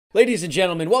Ladies and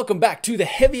gentlemen, welcome back to the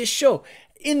heaviest show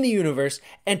in the universe,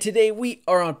 and today we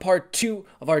are on part 2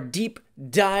 of our deep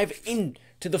dive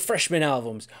into the freshman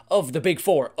albums of the Big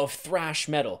Four of thrash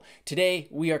metal. Today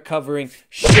we are covering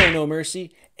Show No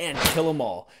Mercy and Kill 'Em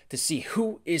All to see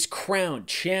who is crowned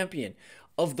champion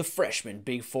of the freshman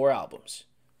Big Four albums.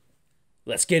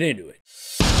 Let's get into it.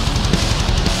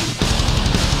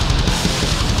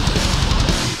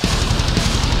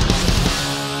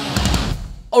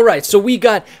 Alright, so we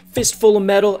got Fistful of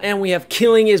Metal and we have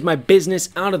Killing Is My Business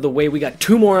out of the way. We got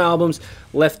 2 more albums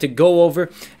left to go over,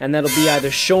 and that'll be either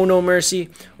Show No Mercy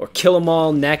or Kill 'Em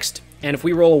All next. And if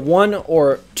we roll 1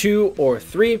 or 2 or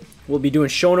 3, we'll be doing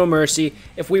Show No Mercy.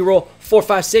 If we roll 4,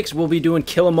 5, 6, we'll be doing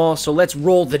Kill 'Em All. So let's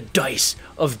roll the dice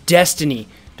of destiny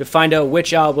to find out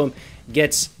which album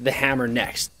gets the hammer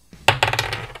next.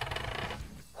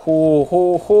 Ho,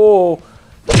 ho, ho.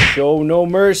 Show No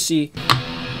Mercy.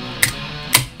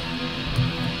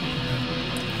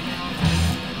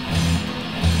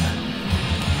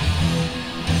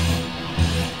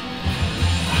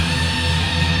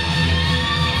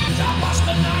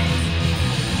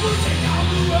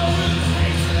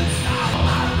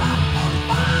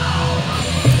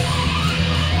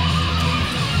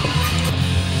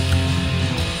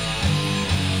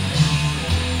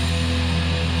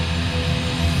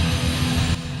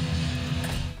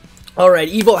 Alright,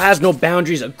 Evil Has No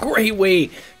Boundaries, a great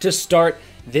way to start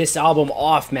this album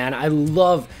off, man. I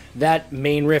love that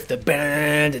main riff, the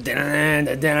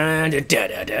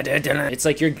it's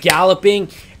like you're galloping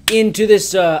into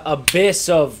this abyss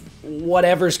of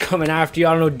whatever's coming after you.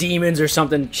 I don't know, demons or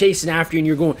something chasing after you, and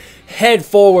you're going head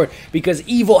forward because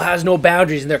evil has no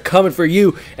boundaries and they're coming for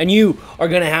you, and you are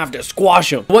gonna have to squash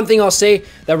them. One thing I'll say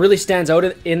that really stands out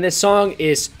in this song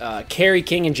is Kerry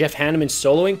King and Jeff Hanneman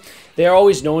soloing. They're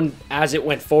always known, as it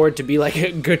went forward, to be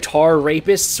like guitar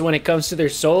rapists when it comes to their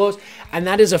solos, and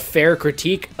that is a fair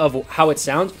critique of how it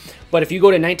sounds. But if you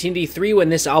go to 1983 when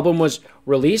this album was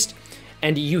released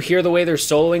and you hear the way they're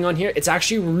soloing on here, it's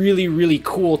actually really, really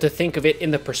cool to think of it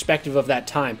in the perspective of that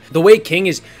time. The way King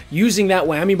is using that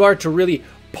whammy bar to really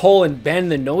pull and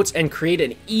bend the notes and create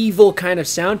an evil kind of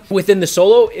sound within the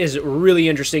solo is really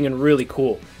interesting and really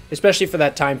cool, especially for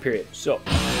that time period. So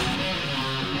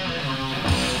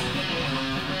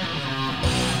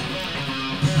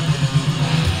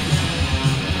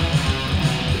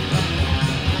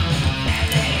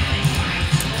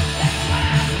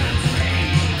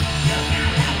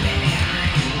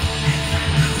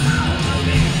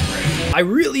I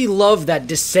really love that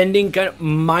descending kind of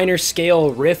minor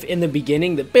scale riff in the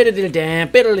beginning. The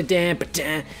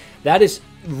that is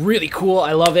really cool.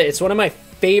 I love it. It's one of my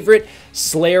favorite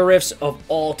Slayer riffs of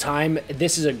all time.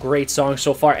 This is a great song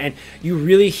so far, and you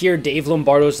really hear Dave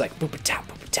Lombardo's like boop-a-tap,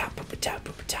 boop-a-tap, boop-a-tap,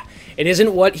 boop-a-tap. It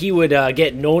isn't what he would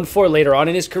get known for later on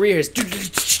in his career, his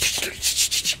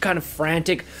kind of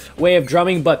frantic way of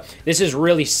drumming, but this is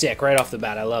really sick right off the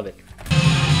bat. I love it.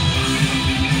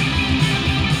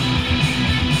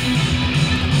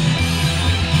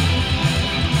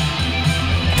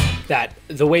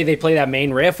 The way they play that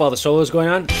main riff while the solo is going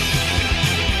on.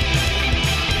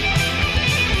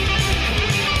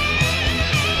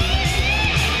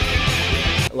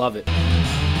 I love it.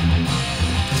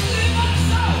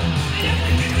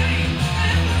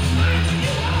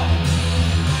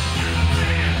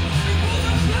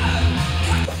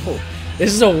 Oh,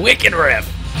 this is a wicked riff.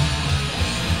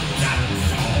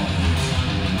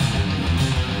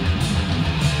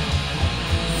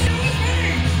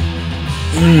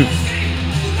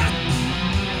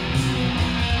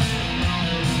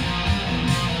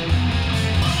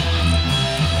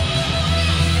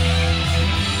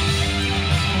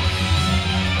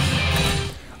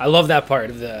 I love that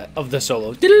part of the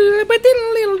solo. This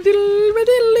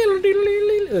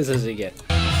is it get.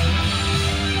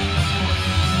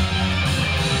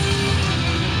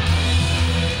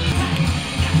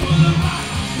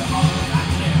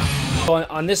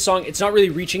 On this song, it's not really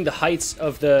reaching the heights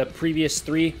of the previous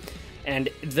 3, and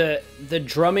the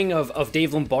drumming of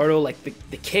Dave Lombardo, like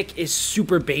the kick is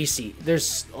super bassy.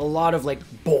 There's a lot of like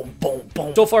boom, boom,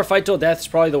 boom. So far, Fight Till Death is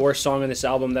probably the worst song on this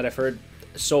album that I've heard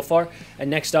so far. And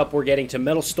next up, we're getting to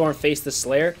Metal Storm Face the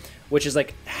Slayer, which is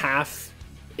like half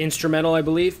instrumental, I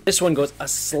believe. This one goes a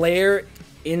Slayer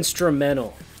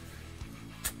instrumental.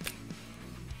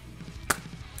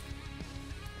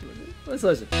 Let's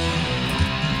listen.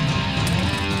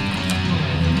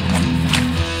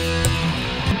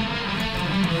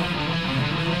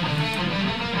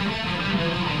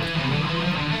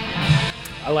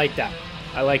 I like that.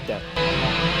 I like that.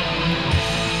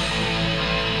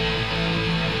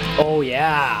 Oh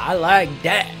yeah, I like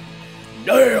that.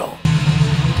 Damn.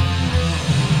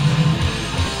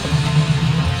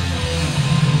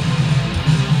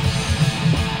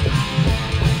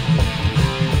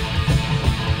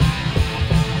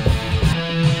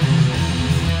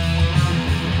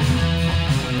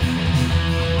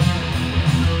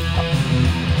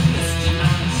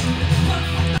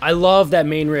 I love that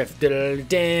main riff.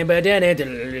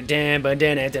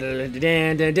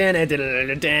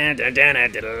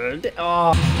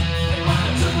 Oh.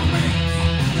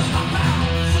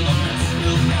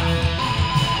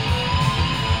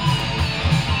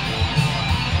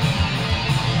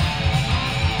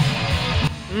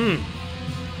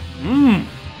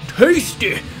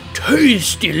 Tasty,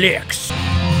 tasty licks.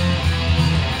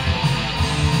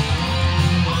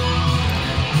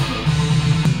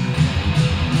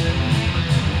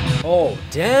 Oh,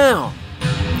 down.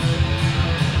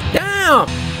 Down.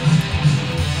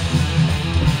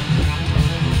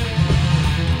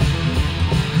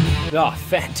 Oh,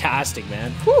 fantastic,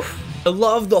 man. Whew. I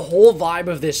love the whole vibe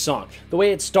of this song. The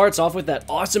way it starts off with that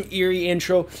awesome eerie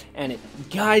intro and it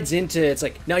guides into, it's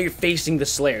like, now you're facing the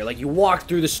Slayer. Like you walk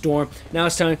through the storm, now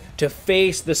it's time to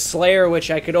face the Slayer, which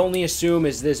I could only assume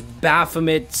is this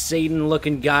Baphomet Satan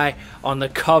looking guy on the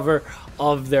cover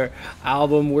of their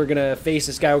album. We're gonna face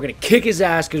this guy, we're gonna kick his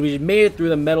ass because we just made it through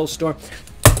the metal storm.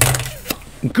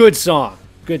 Good song,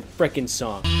 good frickin'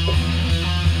 song.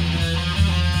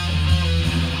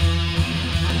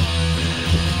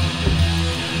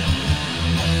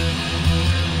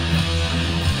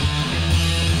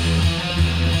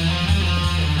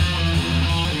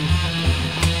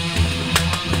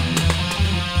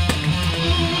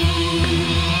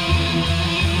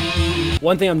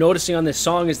 One thing I'm noticing on this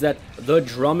song is that the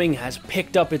drumming has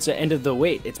picked up its end of the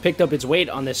weight. It's picked up its weight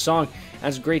on this song.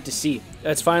 That's great to see.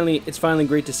 It's finally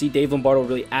great to see Dave Lombardo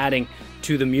really adding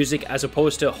to the music as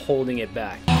opposed to holding it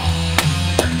back.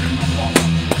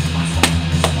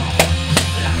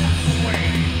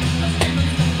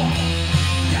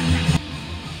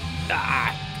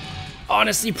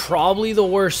 Honestly, probably the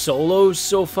worst solos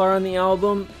so far on the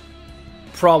album.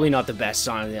 Probably not the best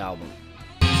song on the album.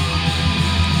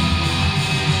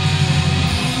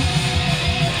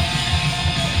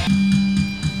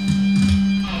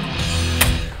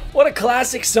 What a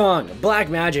classic song, Black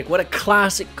Magic. What a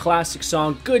classic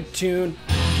song. Good tune.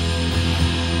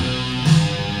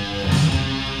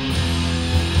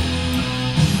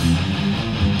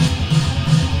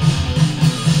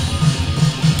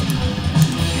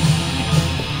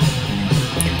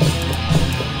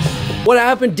 What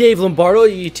happened, Dave Lombardo?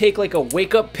 You take like a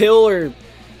wake-up pill or...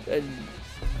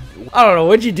 I don't know,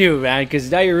 what'd you do, man? Because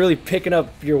now you're really picking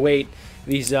up your weight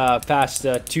these past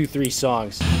 2-3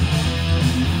 songs.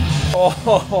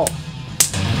 Oh,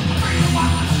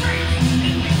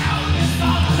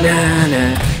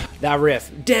 that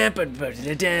riff,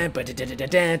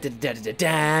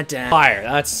 fire.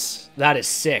 That is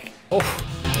sick. Oh.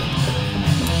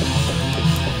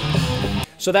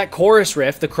 So that chorus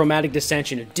riff, the chromatic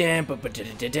dissension, and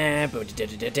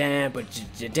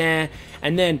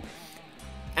then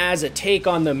as a take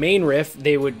on the main riff,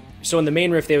 they would. So in the main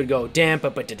riff, they would go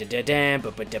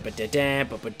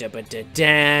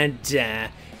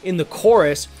in the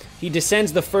chorus, he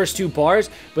descends the first 2 bars,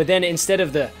 but then instead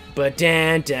of the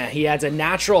he adds a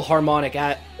natural harmonic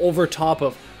over top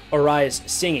of Ariah's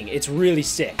singing. It's really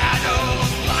sick.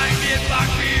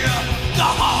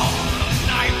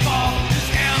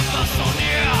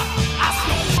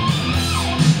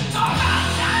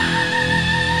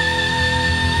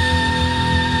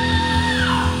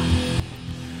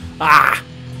 Ah!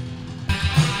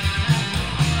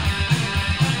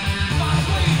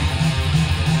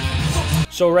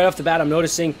 So right off the bat, I'm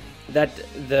noticing that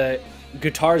the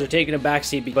guitars are taking a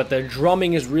backseat, but the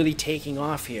drumming is really taking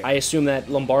off here. I assume that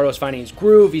Lombardo is finding his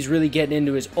groove. He's really getting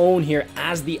into his own here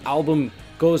as the album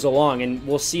goes along, and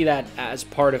we'll see that as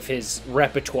part of his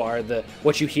repertoire.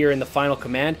 What you hear in the final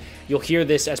command, you'll hear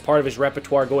this as part of his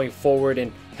repertoire going forward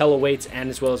in Hell Awaits, and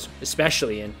as well as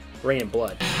especially in Rain and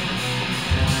Blood.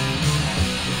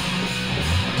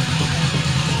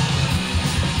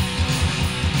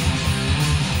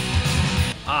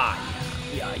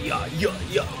 Yeah,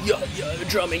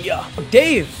 drumming, yeah.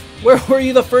 Dave, where were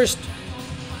you the first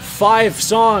 5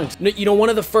 songs? You know, one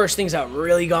of the first things that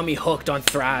really got me hooked on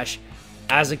thrash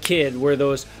as a kid were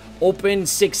those open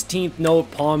 16th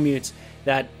note palm mutes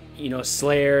that, you know,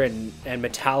 Slayer and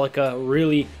Metallica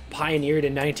really pioneered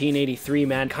in 1983,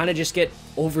 man. Kind of just get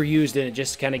overused, and it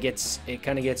just kind of gets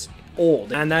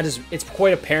old. And it's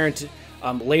quite apparent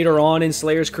later on in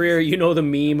Slayer's career. You know the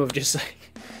meme of just like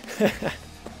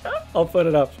I'll put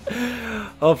it up,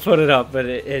 but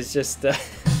it's just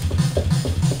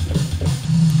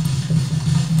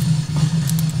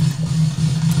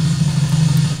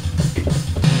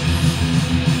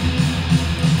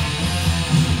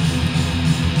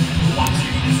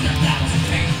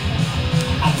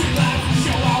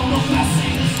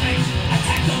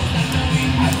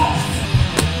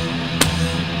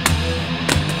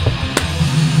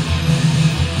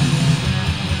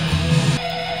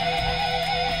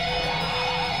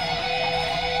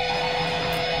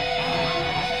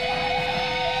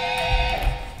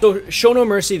So Show No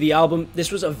Mercy, the album,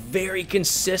 this was a very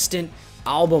consistent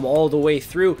album all the way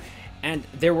through, and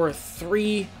there were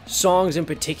 3 songs in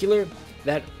particular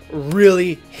that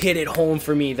really hit it home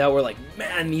for me, that were like,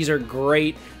 man, these are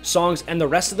great songs, and the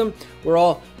rest of them were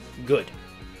all good.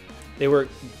 They were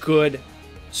good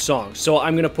songs. So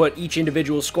I'm gonna put each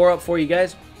individual score up for you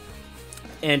guys,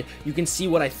 and you can see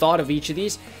what I thought of each of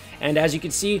these. And as you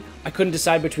can see, I couldn't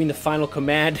decide between the Final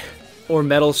Command or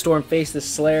Metal Storm Face the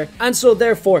Slayer, and so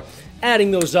therefore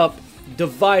adding those up,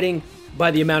 dividing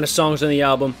by the amount of songs on the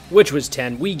album, which was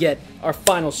 10, we get our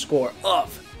final score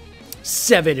of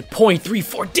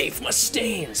 7.34 Dave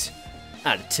Mustaines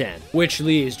out of 10, which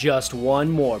leaves just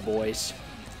one more, boys.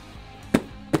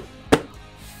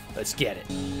 Let's get it.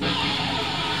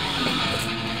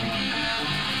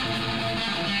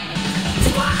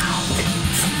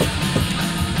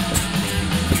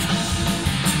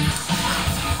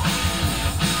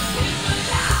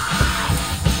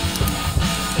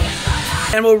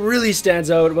 And what really stands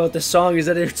out about the song is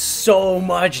that it's so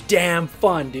much damn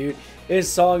fun, dude. This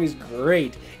song is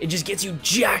great. It just gets you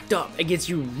jacked up. It gets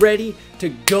you ready to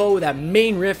go. That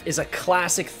main riff is a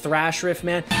classic thrash riff,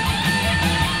 man.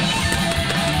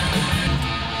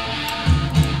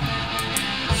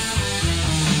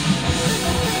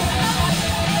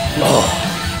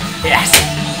 Oh, yes!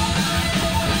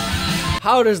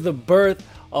 How does the birth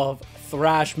of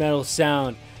thrash metal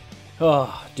sound?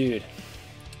 Oh, dude.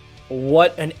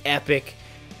 What an epic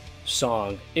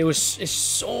song. It's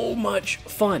so much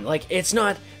fun. Like, it's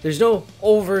not, there's no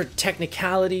over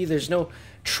technicality, there's no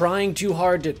trying too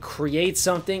hard to create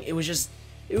something. It was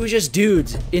just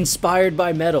dudes inspired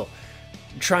by metal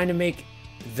trying to make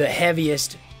the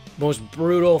heaviest, most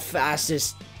brutal,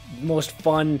 fastest, most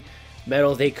fun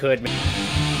metal they could.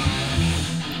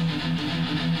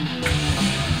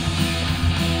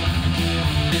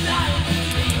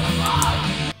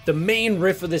 The main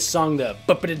riff of this song, the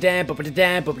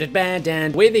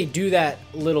way they do that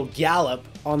little gallop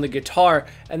on the guitar,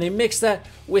 and they mix that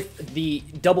with the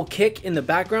double kick in the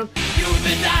background.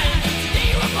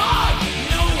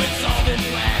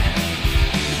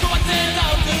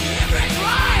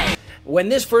 When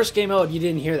this first came out, you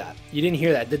didn't hear that. You didn't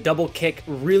hear that. The double kick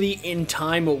really in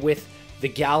time with the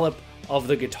gallop of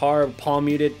the guitar, palm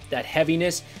muted, that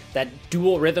heaviness, that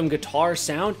dual rhythm guitar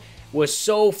sound was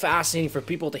so fascinating for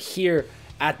people to hear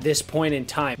at this point in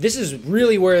time. This is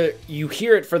really where you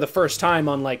hear it for the first time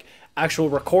on like actual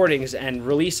recordings and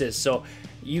releases. So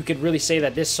you could really say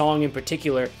that this song in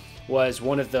particular was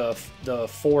one of the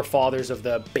forefathers of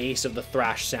the base of the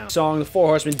thrash sound. Song, The Four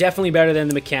Horsemen, definitely better than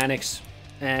the Mechanics.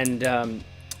 And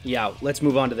yeah, let's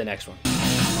move on to the next one.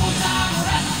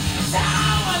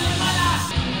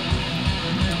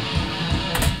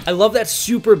 I love that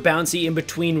super bouncy in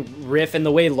between riff and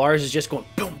the way Lars is just going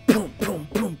boom, boom, boom,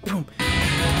 boom, boom.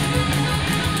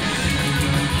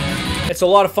 It's a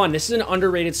lot of fun. This is an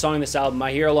underrated song in this album.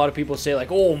 I hear a lot of people say like,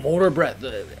 oh, Motor Breath,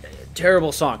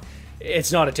 terrible song.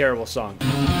 It's not a terrible song.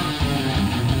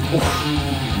 Oof.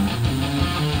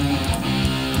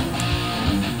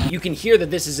 You can hear that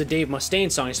this is a Dave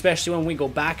Mustaine song, especially when we go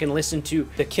back and listen to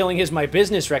the Killing Is My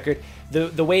Business record.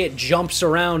 The way it jumps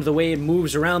around, the way it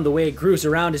moves around, the way it grooves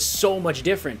around is so much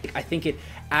different. I think it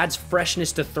adds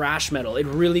freshness to thrash metal. It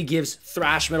really gives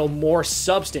thrash metal more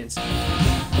substance.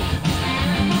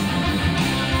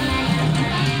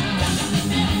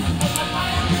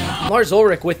 Lars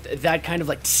Ulrich with that kind of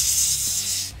like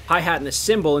hi-hat and the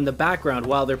cymbal in the background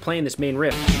while they're playing this main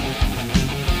riff.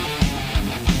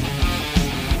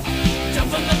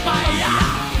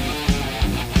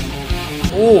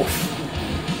 Oof.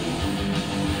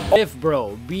 If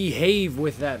bro, behave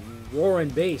with that roaring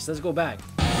bass. Let's go back.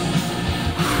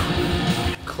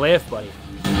 Cliff, buddy.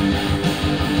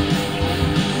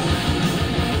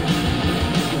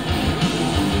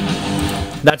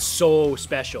 That's so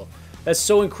special. That's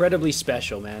so incredibly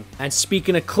special, man. And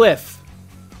speaking of Cliff,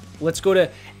 let's go to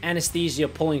Anesthesia,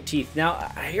 Pulling Teeth.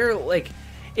 Now, I hear like,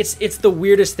 it's the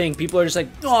weirdest thing. People are just like,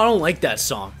 oh, I don't like that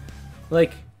song.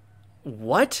 Like,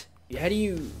 what? How do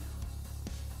you...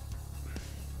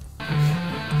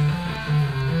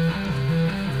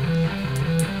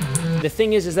 The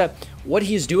thing is that what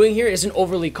he's doing here isn't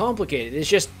overly complicated. It's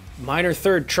just minor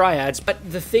third triads.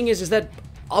 But the thing is that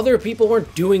other people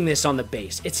weren't doing this on the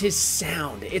bass. It's his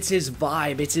sound. It's his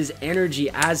vibe. It's his energy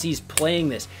as he's playing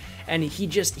this. And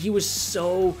he was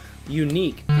so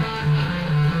unique.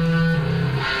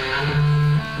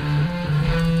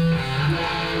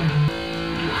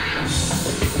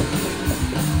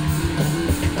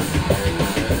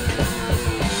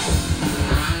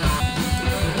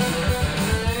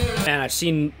 And I've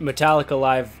seen Metallica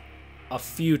live a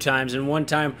few times, and one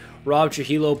time Rob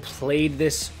Trujillo played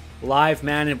this live,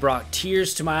 man, and it brought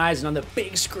tears to my eyes. And on the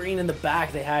big screen in the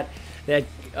back, they had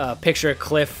a picture of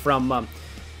Cliff from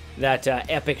that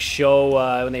epic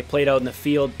show when they played out in the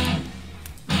field.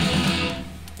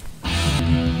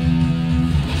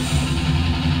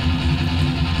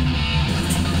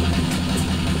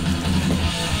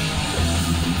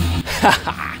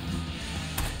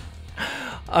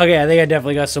 Okay, I think I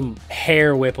definitely got some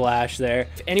hair whiplash there.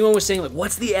 If anyone was saying, like,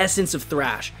 what's the essence of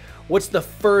thrash? What's the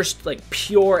first, like,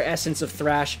 pure essence of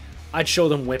thrash? I'd show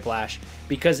them Whiplash,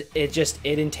 because it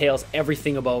entails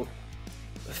everything about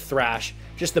thrash.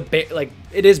 Just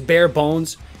it is bare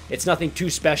bones. It's nothing too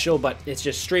special, but it's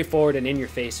just straightforward and in your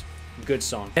face. Good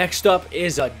song. Next up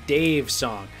is a Dave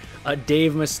song, a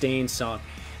Dave Mustaine song.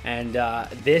 And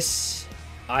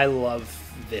I love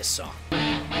this song.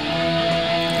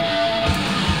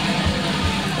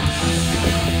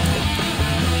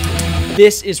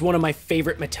 This is one of my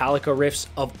favorite Metallica riffs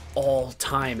of all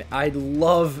time. I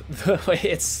love the way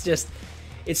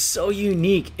it's so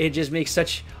unique. It just makes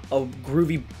such a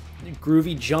groovy,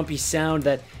 jumpy sound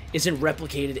that isn't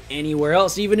replicated anywhere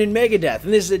else, even in Megadeth.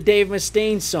 And this is a Dave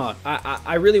Mustaine song.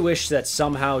 I really wish that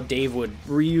somehow Dave would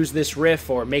reuse this riff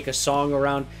or make a song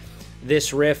around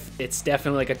this riff. It's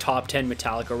definitely like a top 10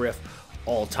 Metallica riff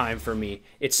all time for me.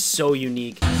 It's so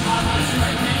unique.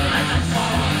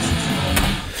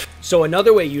 So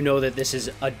another way you know that this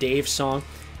is a Dave song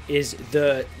is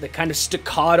the kind of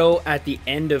staccato at the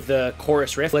end of the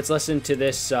chorus riff. Let's listen to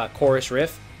this chorus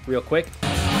riff real quick.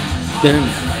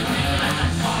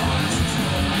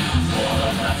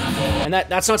 And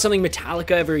that's not something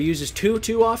Metallica ever uses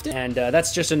too often, and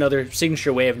that's just another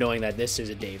signature way of knowing that this is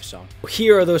a Dave song.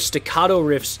 Here are those staccato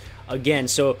riffs again.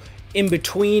 So in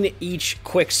between each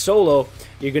quick solo,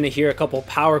 you're gonna hear a couple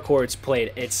power chords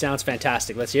played. It sounds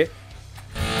fantastic. Let's hear it.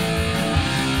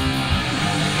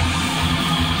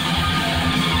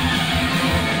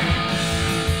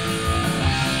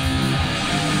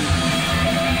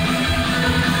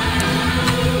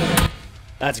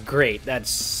 That's great. That's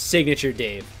signature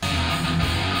Dave.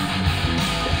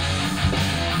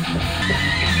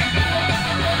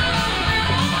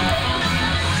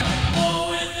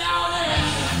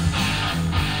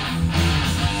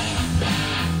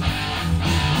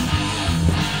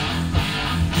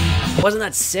 Wasn't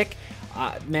that sick?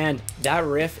 Man, that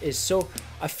riff is so...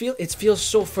 it feels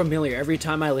so familiar every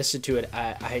time I listen to it.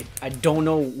 I don't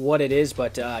know what it is,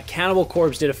 but Cannibal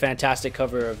Corpse did a fantastic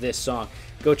cover of this song.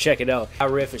 Go check it out. That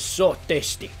riff is so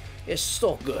tasty. It's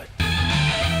so good.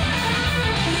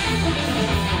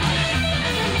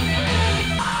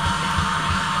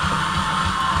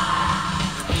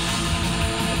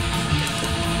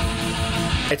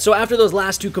 So after those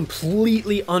last two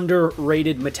completely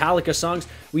underrated Metallica songs,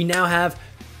 we now have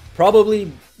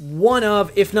probably one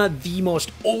of, if not the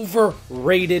most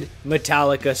overrated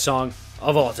Metallica song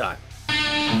of all time.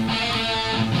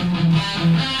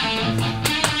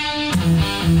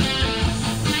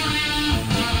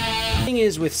 The thing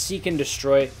is with Seek and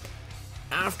Destroy,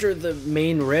 after the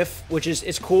main riff, which is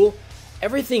it's cool,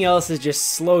 everything else is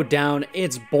just slowed down.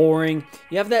 It's boring.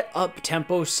 You have that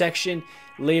up-tempo section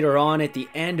later on at the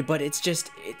end, but it's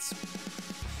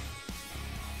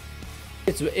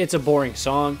a boring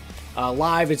song.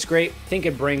 Live, it's great. I think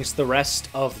it brings the rest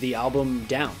of the album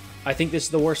down. I think this is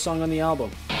the worst song on the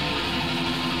album.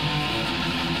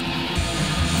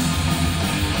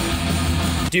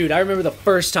 Dude, I remember the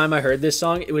first time I heard this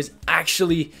song, it was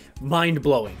actually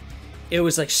mind-blowing. It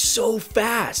was like so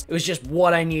fast. It was just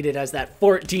what I needed as that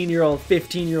 14-year-old,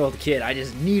 15-year-old kid. I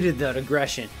just needed that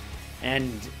aggression.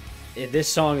 And this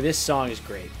song is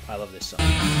great. I love this song.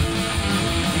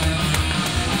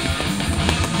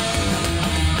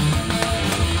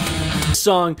 This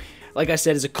song, like I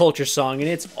said, is a culture song, and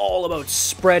it's all about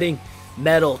spreading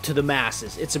metal to the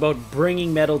masses. It's about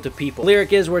bringing metal to people. The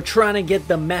lyric is, we're trying to get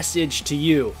the message to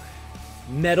you.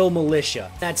 Metal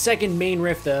Militia. That second main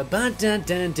riff, the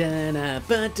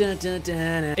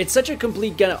it's such a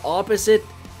complete kind of opposite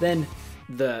than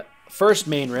the first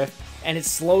main riff, and it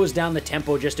slows down the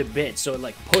tempo just a bit, so it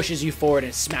like pushes you forward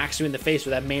and smacks you in the face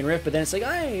with that main riff, but then it's like,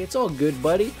 hey, it's all good,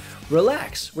 buddy.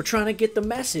 Relax. We're trying to get the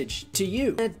message to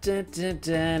you.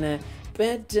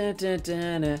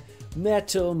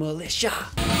 Metal Militia.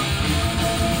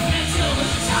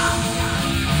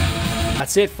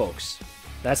 That's it, folks.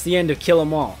 That's the end of Kill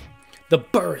 'Em All. The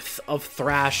birth of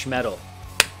thrash metal.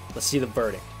 Let's see the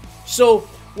verdict. So,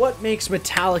 what makes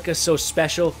Metallica so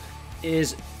special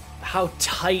is how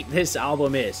tight this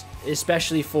album is,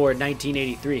 especially for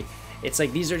 1983. It's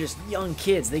like these are just young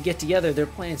kids. They get together, they're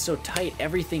playing so tight.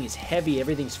 Everything is heavy,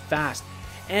 everything's fast.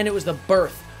 and it was the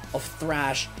birth of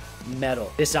thrash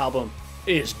metal. This album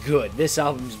is good. This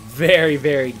album is very,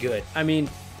 very good. I mean,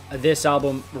 this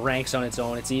album ranks on its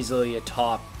own. It's easily a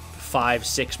top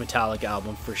 5-6 Metallica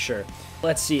album for sure.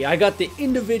 Let's see, I got the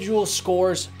individual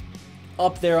scores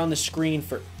up there on the screen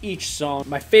for each song.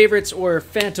 My favorites were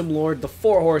Phantom Lord, The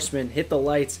Four Horsemen, Hit the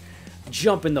Lights,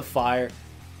 Jump in the Fire.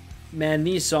 Man,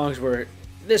 these songs were,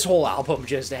 this whole album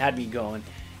just had me going.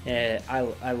 I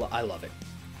love it.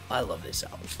 I love this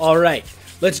album. All right,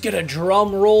 let's get a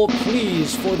drum roll,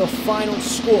 please, for the final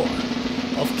score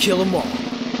of Kill 'Em All.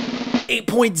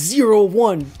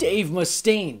 8.01 Dave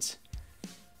Mustaine's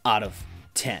out of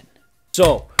 10.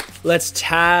 So, let's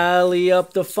tally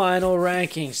up the final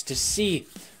rankings to see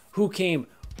who came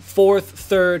 4th,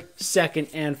 3rd, 2nd,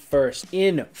 and 1st.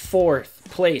 In 4th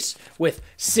place with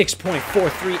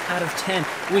 6.43 out of 10,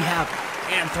 we have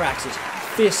Anthrax's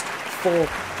Fistful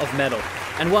of Metal.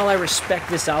 And while I respect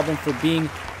this album for being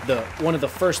one of the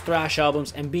first thrash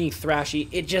albums and being thrashy,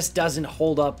 it just doesn't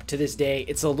hold up to this day.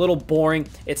 It's a little boring,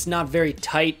 it's not very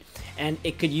tight, and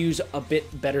it could use a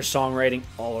bit better songwriting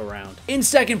all around. In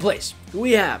 2nd place,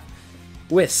 we have,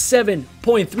 with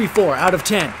 7.34 out of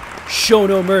 10, Show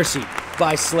No Mercy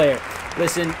by Slayer.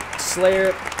 Listen,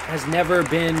 Slayer has never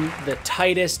been the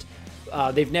tightest,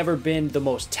 they've never been the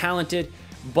most talented,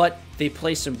 but they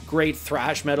play some great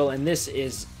thrash metal, and this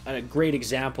is a great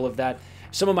example of that.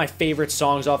 Some of my favorite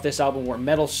songs off this album were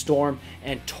Metal Storm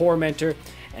and Tormentor,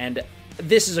 and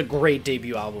this is a great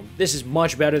debut album. This is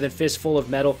much better than Fistful of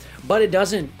Metal, but it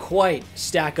doesn't quite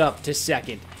stack up to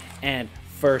 2nd and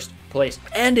 1st place.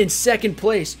 And in 2nd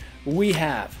place, we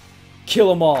have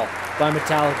Kill 'Em All by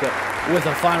Metallica with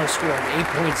a final score of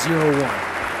 8.01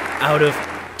 out of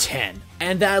 10.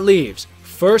 And that leaves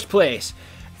 1st place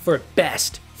for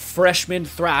Best Freshman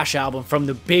Thrash Album from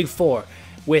the Big Four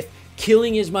with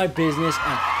Killing Is My Business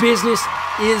and Business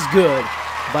Is Good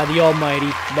by the almighty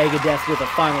Megadeth with a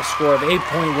final score of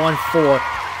 8.14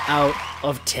 out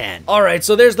of 10. Alright,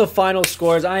 so there's the final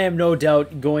scores. I am no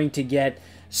doubt going to get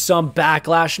some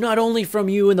backlash, not only from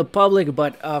you in the public,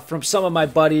 but from some of my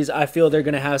buddies. I feel they're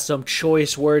going to have some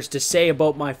choice words to say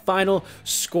about my final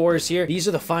scores here. These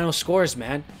are the final scores,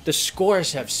 man. The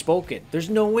scores have spoken. There's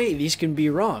no way these can be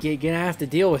wrong. You're going to have to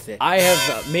deal with it. I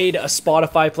have made a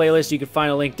Spotify playlist. You can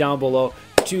find a link down below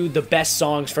to the best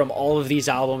songs from all of these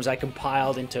albums. I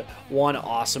compiled into one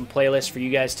awesome playlist for you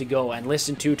guys to go and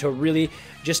listen to really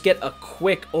just get a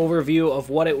quick overview of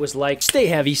what it was like. Stay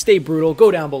heavy, stay brutal. Go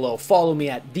down below. Follow me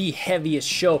at The Heaviest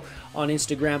Show on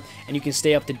Instagram, and you can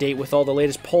stay up to date with all the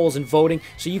latest polls and voting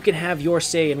so you can have your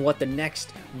say in what the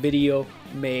next video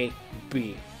may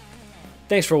be.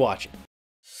 Thanks for watching.